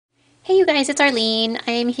Hey you guys, it's Arlene.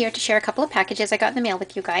 I'm here to share a couple of packages I got in the mail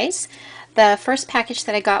with you guys. The first package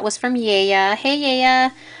that I got was from Yeya. Hey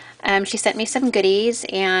Yeya! She sent me some goodies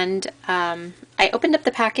and I opened up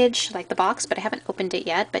the package, like the box, but I haven't opened it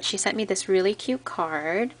yet. But she sent me this really cute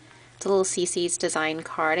card. It's a little CC's design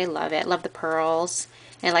card. I love it. Love the pearls.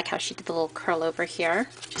 And I like how she did the little curl over here.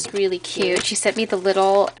 Just really cute. She sent me the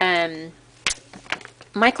little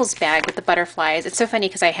Michael's bag with the butterflies. It's so funny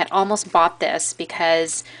because I had almost bought this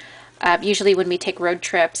because usually when we take road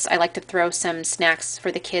trips, I like to throw some snacks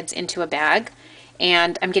for the kids into a bag.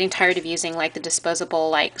 And I'm getting tired of using like the disposable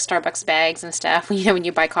like Starbucks bags and stuff, you know, when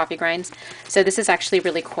you buy coffee grinds. So this is actually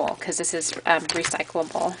really cool because this is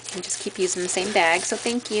recyclable. You just keep using the same bag, so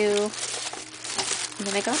thank you. And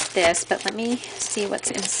then I got this, but let me see what's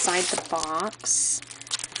inside the box.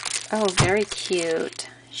 Oh, very cute.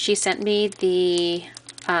 She sent me the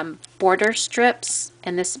border strips,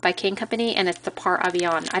 and this by King Company, and it's the Par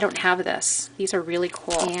Avion. I don't have this. These are really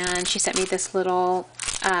cool. And she sent me this little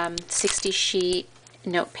 60 sheet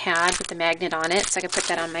notepad with the magnet on it, so I can put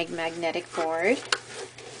that on my magnetic board.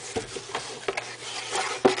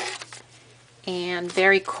 And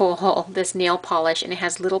very cool, this nail polish, and it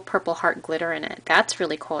has little purple heart glitter in it. That's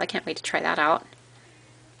really cool. I can't wait to try that out.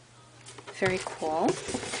 Very cool.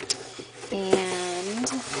 And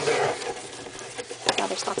oh,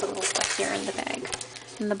 there's lots of little stuff here in the bag,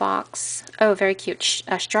 in the box. Oh, very cute.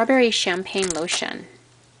 Strawberry champagne lotion.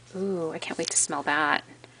 Ooh, I can't wait to smell that.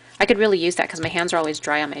 I could really use that because my hands are always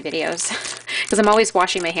dry on my videos. Because I'm always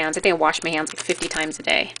washing my hands. I think I wash my hands like 50 times a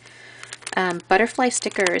day. Butterfly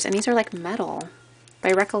stickers, and these are like metal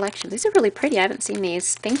by Recollection. These are really pretty. I haven't seen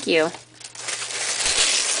these. Thank you.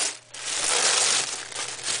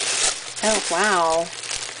 Oh, wow.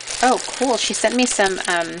 Oh, cool. She sent me some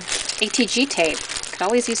ATG tape. Could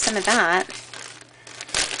always use some of that.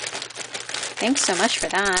 Thanks so much for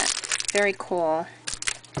that. Very cool.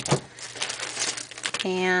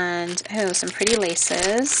 And, oh, some pretty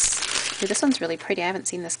laces. Ooh, this one's really pretty. I haven't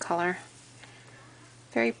seen this color.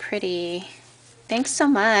 Very pretty. Thanks so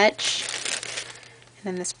much. And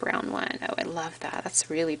then this brown one. Oh, I love that. That's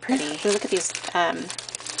really pretty. Ooh, look at these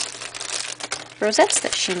rosettes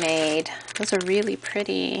that she made. Those are really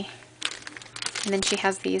pretty. And then she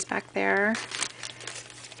has these back there.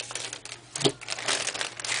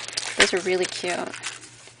 Those are really cute.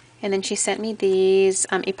 And then she sent me these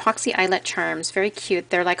epoxy eyelet charms. Very cute.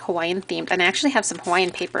 They're like Hawaiian themed. And I actually have some Hawaiian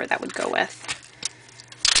paper that would go with.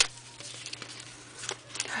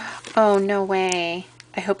 Oh, no way.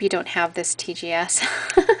 I hope you don't have this TGS.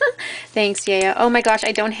 Thanks, Yeya. Oh my gosh,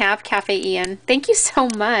 I don't have Cafe Ian. Thank you so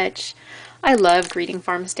much. I love Greeting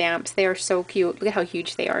Farm stamps. They are so cute. Look at how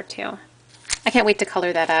huge they are too. I can't wait to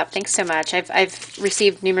color that up. Thanks so much. I've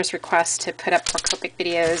received numerous requests to put up more Copic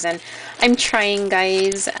videos, and I'm trying,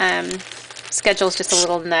 guys. Schedule's just a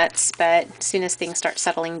little nuts, but as soon as things start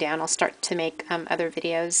settling down, I'll start to make other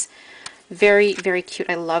videos. Very, very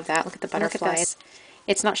cute. I love that. Look at the butterflies.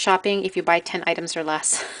 It's not shopping if you buy 10 items or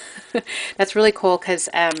less. That's really cool because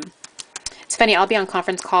it's funny, I'll be on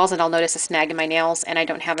conference calls and I'll notice a snag in my nails and I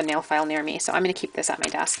don't have a nail file near me, so I'm going to keep this at my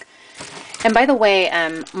desk. And by the way,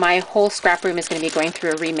 my whole scrap room is going to be going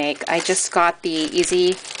through a remake. I just got the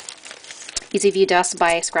Easy View Dust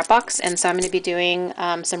by Scrapbox, and so I'm going to be doing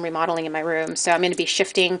some remodeling in my room. So I'm going to be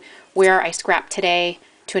shifting where I scrap today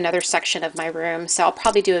to another section of my room. So I'll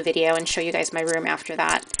probably do a video and show you guys my room after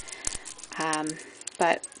that.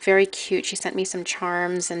 But very cute. She sent me some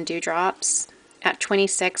charms and dewdrops. At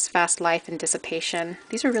 26, Fast Life and Dissipation.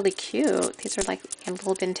 These are really cute. These are like a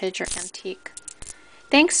little vintage or antique.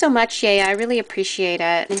 Thanks so much, Yeya. I really appreciate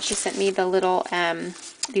it. And she sent me the little,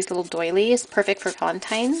 these little doilies, perfect for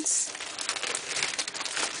Valentine's.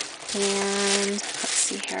 And let's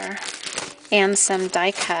see here. And some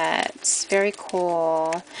die cuts. Very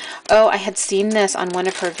cool. Oh, I had seen this on one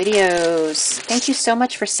of her videos. Thank you so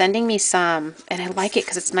much for sending me some. And I like it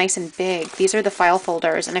because it's nice and big. These are the file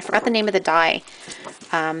folders. And I forgot the name of the die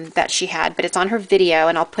that she had, but it's on her video.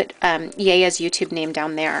 And I'll put Yeya's YouTube name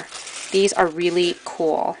down there. These are really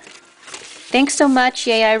cool. Thanks so much,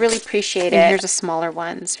 Yeya. I really appreciate it. And here's a smaller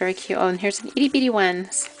ones. Very cute. Oh, and here's some itty bitty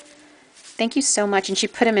ones. Thank you so much. And she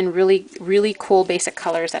put them in really, really cool basic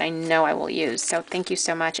colors that I know I will use. So thank you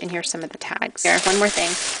so much. And here's some of the tags. Here, one more thing.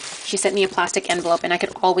 She sent me a plastic envelope, and I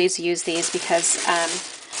could always use these because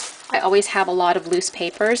I always have a lot of loose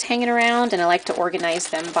papers hanging around, and I like to organize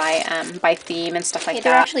them by theme and stuff like that.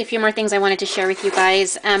 There are actually a few more things I wanted to share with you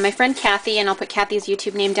guys. My friend Kathy, and I'll put Kathy's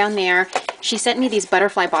YouTube name down there, she sent me these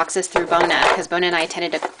butterfly boxes through Bona, because Bona and I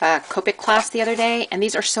attended a Copic class the other day, and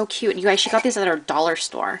these are so cute. You guys, she got these at our dollar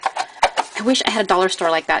store. I wish I had a dollar store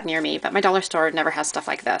like that near me, but my dollar store never has stuff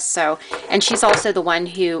like this. So, and she's also the one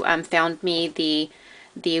who found me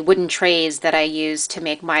the wooden trays that I use to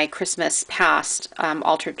make my Christmas past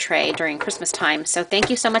altered tray during Christmas time. So thank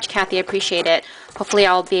you so much, Kathy. I appreciate it. Hopefully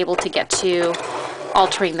I'll be able to get to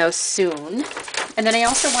altering those soon. And then I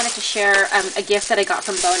also wanted to share a gift that I got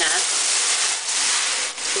from Bona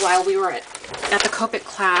while we were at the Copic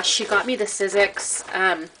class. She got me the Sizzix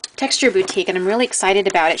texture boutique, and I'm really excited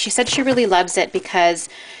about it. She said she really loves it because,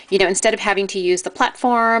 you know, instead of having to use the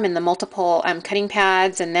platform and the multiple cutting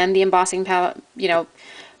pads and then the embossing pad, you know,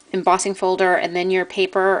 embossing folder and then your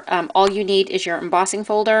paper, all you need is your embossing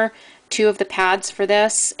folder, 2 of the pads for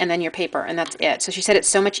this, and then your paper, and that's it. So she said it's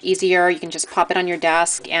so much easier. You can just pop it on your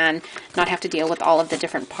desk and not have to deal with all of the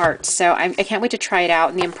different parts. So I can't wait to try it out,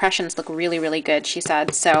 and the impressions look really, really good, she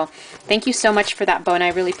said. So thank you so much for that, Bona. I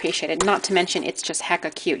really appreciate it. Not to mention, it's just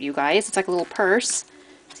hecka cute, you guys. It's like a little purse.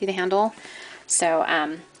 See the handle? So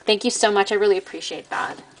thank you so much. I really appreciate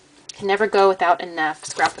that. Can never go without enough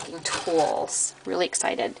scrapbooking tools. Really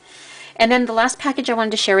excited. And then the last package I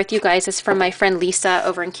wanted to share with you guys is from my friend Lisa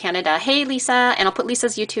over in Canada. Hey, Lisa. And I'll put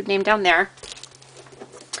Lisa's YouTube name down there.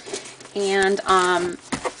 And,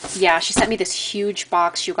 yeah, she sent me this huge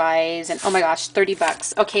box, you guys. And, oh my gosh, 30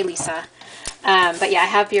 bucks. Okay, Lisa. But yeah, I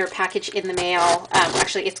have your package in the mail.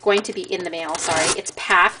 Actually, it's going to be in the mail. Sorry. It's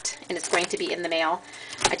packed, and it's going to be in the mail.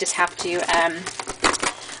 I just have to...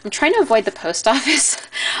 I'm trying to avoid the post office.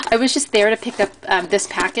 I was just there to pick up this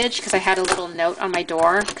package because I had a little note on my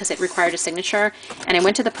door because it required a signature. And I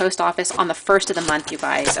went to the post office on the 1st of the month, you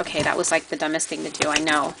guys. Okay, that was like the dumbest thing to do, I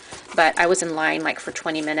know. But I was in line like for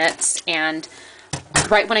 20 minutes. And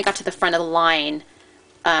right when I got to the front of the line,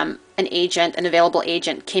 an available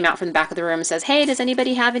agent came out from the back of the room and says, hey, does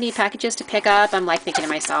anybody have any packages to pick up? I'm like thinking to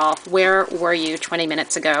myself, where were you 20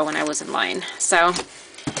 minutes ago when I was in line? So...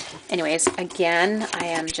 anyways, again, I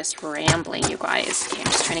am just rambling, you guys. Okay, I'm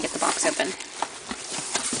just trying to get the box open.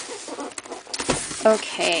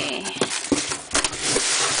 Okay.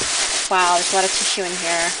 Wow, there's a lot of tissue in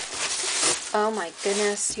here. Oh my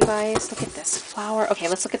goodness, you guys. Look at this flower. Okay,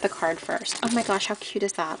 let's look at the card first. Oh my gosh, how cute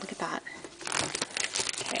is that? Look at that.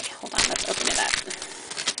 Okay, hold on. Let's open it up.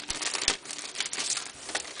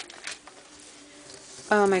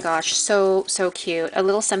 Oh my gosh, so cute. A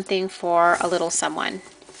little something for a little someone.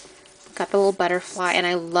 Got the little butterfly, and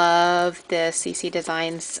I love the CC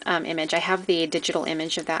Designs image. I have the digital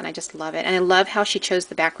image of that, and I just love it. And I love how she chose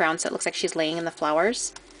the background, so it looks like she's laying in the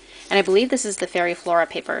flowers. And I believe this is the Fairy Flora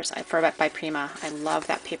papers by Prima. I love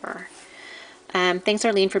that paper. Thanks,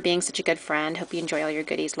 Arlene, for being such a good friend. Hope you enjoy all your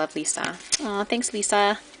goodies. Love, Lisa. Aw, thanks,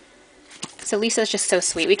 Lisa. So Lisa's just so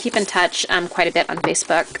sweet. We keep in touch quite a bit on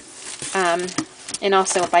Facebook. And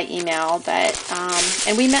also by email, but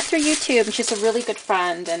and we met through YouTube, and she's a really good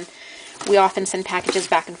friend, and we often send packages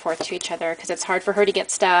back and forth to each other because it's hard for her to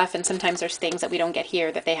get stuff, and sometimes there's things that we don't get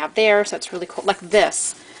here that they have there, so it's really cool. Like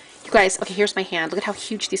this. You guys, okay, here's my hand. Look at how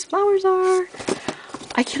huge these flowers are.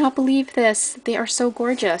 I cannot believe this. They are so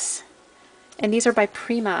gorgeous. And these are by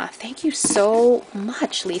Prima. Thank you so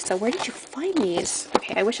much, Lisa. Where did you find these?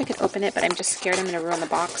 Okay, I wish I could open it, but I'm just scared I'm going to ruin the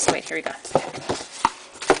box. Wait, here we go.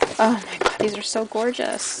 Oh my god, these are so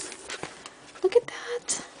gorgeous. Look at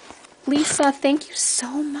that. Lisa, thank you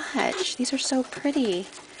so much. These are so pretty.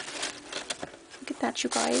 Look at that, you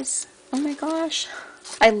guys. Oh my gosh.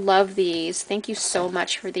 I love these. Thank you so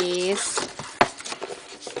much for these.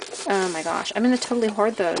 Oh my gosh. I'm going to totally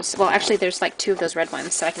hoard those. Well, actually, there's like 2 of those red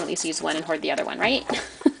ones, so I can at least use one and hoard the other one, right?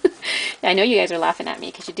 Yeah, I know you guys are laughing at me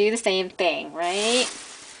because you do the same thing, right?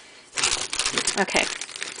 Okay.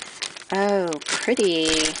 Oh, pretty.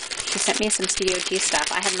 She sent me some Studio G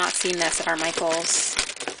stuff. I have not seen this at our Michaels.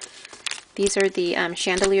 These are the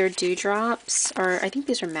chandelier dewdrops, or I think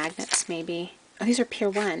these are magnets, maybe. Oh, these are Pier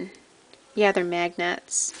 1. Yeah, they're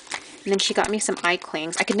magnets. And then she got me some eye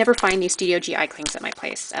clings. I could never find these Studio G eye clings at my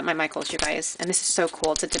place, at my Michaels, you guys. And this is so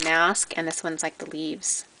cool. It's a damask, and this one's like the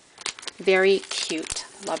leaves. Very cute.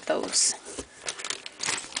 Love those.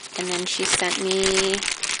 And then she sent me...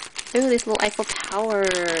 ooh, these little Eiffel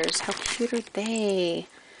Towers. How cute are they?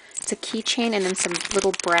 It's a keychain and then some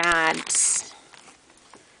little brads.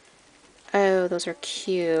 Oh, those are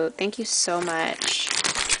cute. Thank you so much.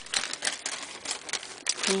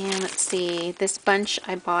 And let's see. This bunch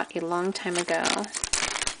I bought a long time ago.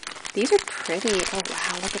 These are pretty. Oh,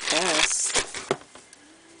 wow. Look at this.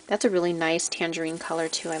 That's a really nice tangerine color,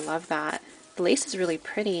 too. I love that. The lace is really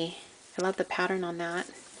pretty. I love the pattern on that.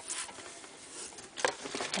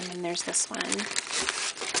 And then there's this one.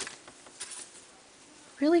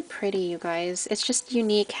 Really pretty, you guys. It's just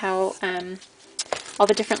unique how all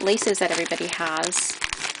the different laces that everybody has.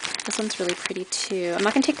 This one's really pretty too. I'm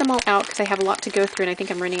not going to take them all out because I have a lot to go through and I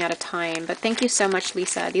think I'm running out of time. But thank you so much,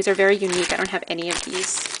 Lisa. These are very unique. I don't have any of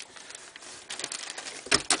these.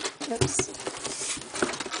 Oops.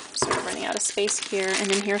 Sort of running out of space here. And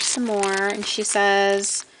then here's some more. And she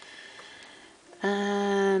says,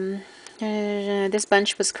 this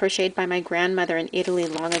bunch was crocheted by my grandmother in Italy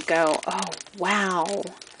long ago. Oh, wow.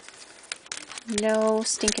 No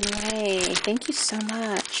stinking way. Thank you so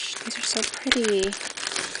much. These are so pretty.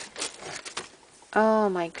 Oh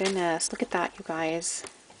my goodness. Look at that, you guys.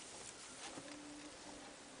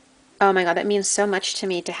 Oh my god, that means so much to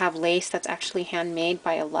me to have lace that's actually handmade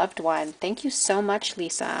by a loved one. Thank you so much,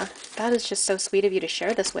 Lisa. That is just so sweet of you to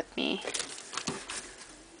share this with me.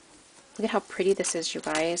 Look at how pretty this is, you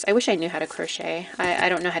guys. I wish I knew how to crochet. I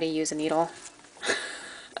don't know how to use a needle.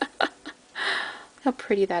 How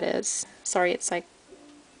pretty that is. Sorry, it's like...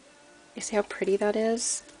 You see how pretty that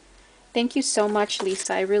is? Thank you so much,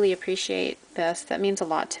 Lisa. I really appreciate this. That means a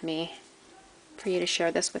lot to me for you to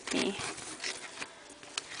share this with me.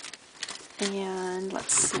 And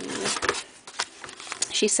let's see.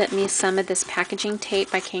 She sent me some of this packaging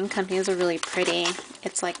tape by King Company. Those are really pretty.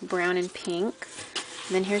 It's like brown and pink.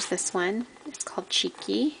 And then here's this one. It's called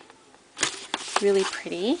Cheeky. Really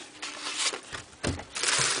pretty.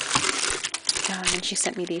 And then she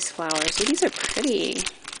sent me these flowers. Ooh, these are pretty.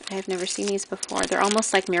 I have never seen these before. They're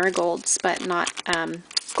almost like marigolds, but not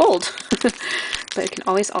gold. But you can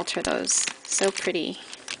always alter those. So pretty.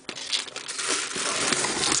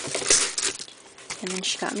 And then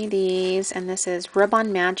she got me these, and this is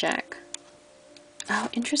Rub-On Magic. Oh,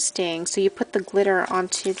 interesting. So you put the glitter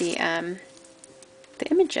onto the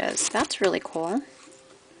images. That's really cool. Well,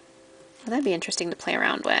 that'd be interesting to play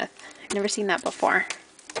around with. I've never seen that before.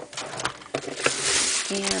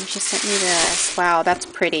 And she sent me this. Wow, that's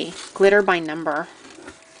pretty. Glitter by number.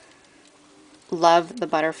 Love the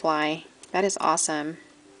butterfly. That is awesome.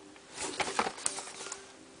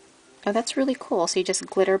 Oh, that's really cool. So you just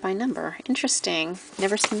glitter by number. Interesting.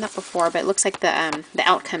 Never seen that before, but it looks like the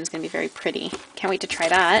outcome is going to be very pretty. Can't wait to try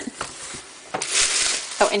that.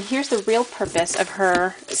 Oh, and here's the real purpose of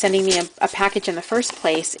her sending me a package in the first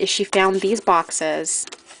place, is she found these boxes.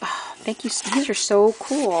 Oh, thank you. These are so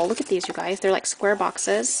cool. Look at these, you guys. They're like square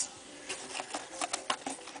boxes.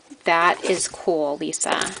 That is cool,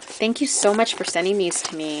 Lisa. Thank you so much for sending these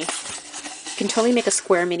to me. You can totally make a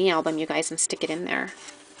square mini album, you guys, and stick it in there.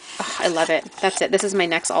 Oh, I love it. That's it. This is my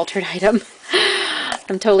next altered item.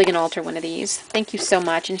 I'm totally going to alter one of these. Thank you so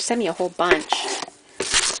much. And she sent me a whole bunch.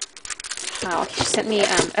 Wow. She sent me...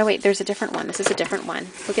 oh, wait. There's a different one. This is a different one.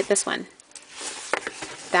 Look at this one.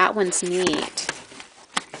 That one's neat.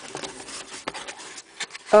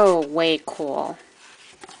 Oh, way cool.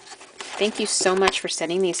 Thank you so much for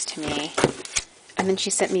sending these to me. And then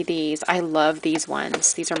she sent me these. I love these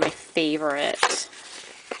ones. These are my favorite.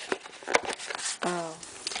 Oh.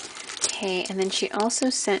 Okay, and then she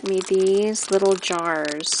also sent me these little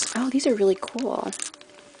jars. Oh, these are really cool.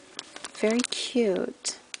 Very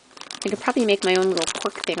cute. I could probably make my own little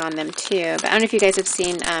cork thing on them too. But I don't know if you guys have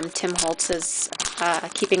seen Tim Holtz's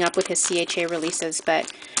keeping up with his CHA releases,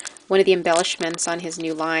 but one of the embellishments on his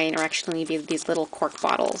new line are actually these little cork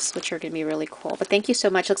bottles, which are going to be really cool. But thank you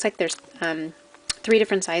so much. Looks like there's 3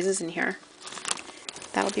 different sizes in here.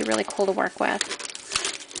 That'll be really cool to work with.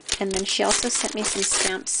 And then she also sent me some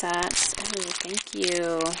stamp sets. Oh, thank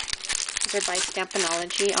you. These are by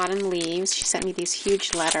Stampinology, Autumn Leaves. She sent me these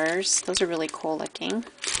huge letters. Those are really cool looking.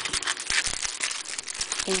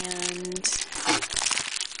 And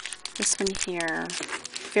this one here.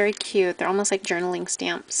 Very cute. They're almost like journaling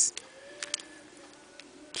stamps.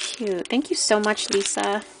 Cute. Thank you so much,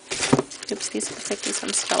 Lisa. Oops, these look like these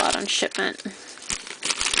ones fell out on shipment.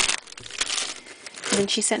 And then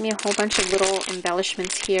she sent me a whole bunch of little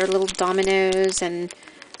embellishments here, little dominoes and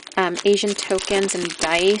Asian tokens and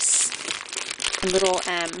dice, and little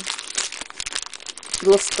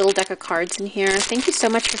deck of cards in here. Thank you so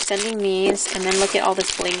much for sending these. And then look at all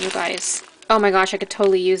this bling, you guys. Oh my gosh, I could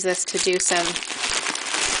totally use this to do some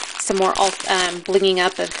more blinging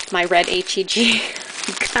up of my red HEG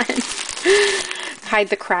gun. Hide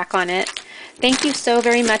the crack on it. Thank you so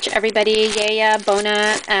very much, everybody. Yeya,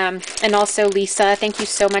 Bona, and also Lisa. Thank you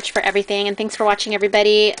so much for everything, and thanks for watching,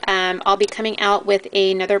 everybody. I'll be coming out with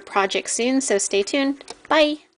another project soon, so stay tuned. Bye.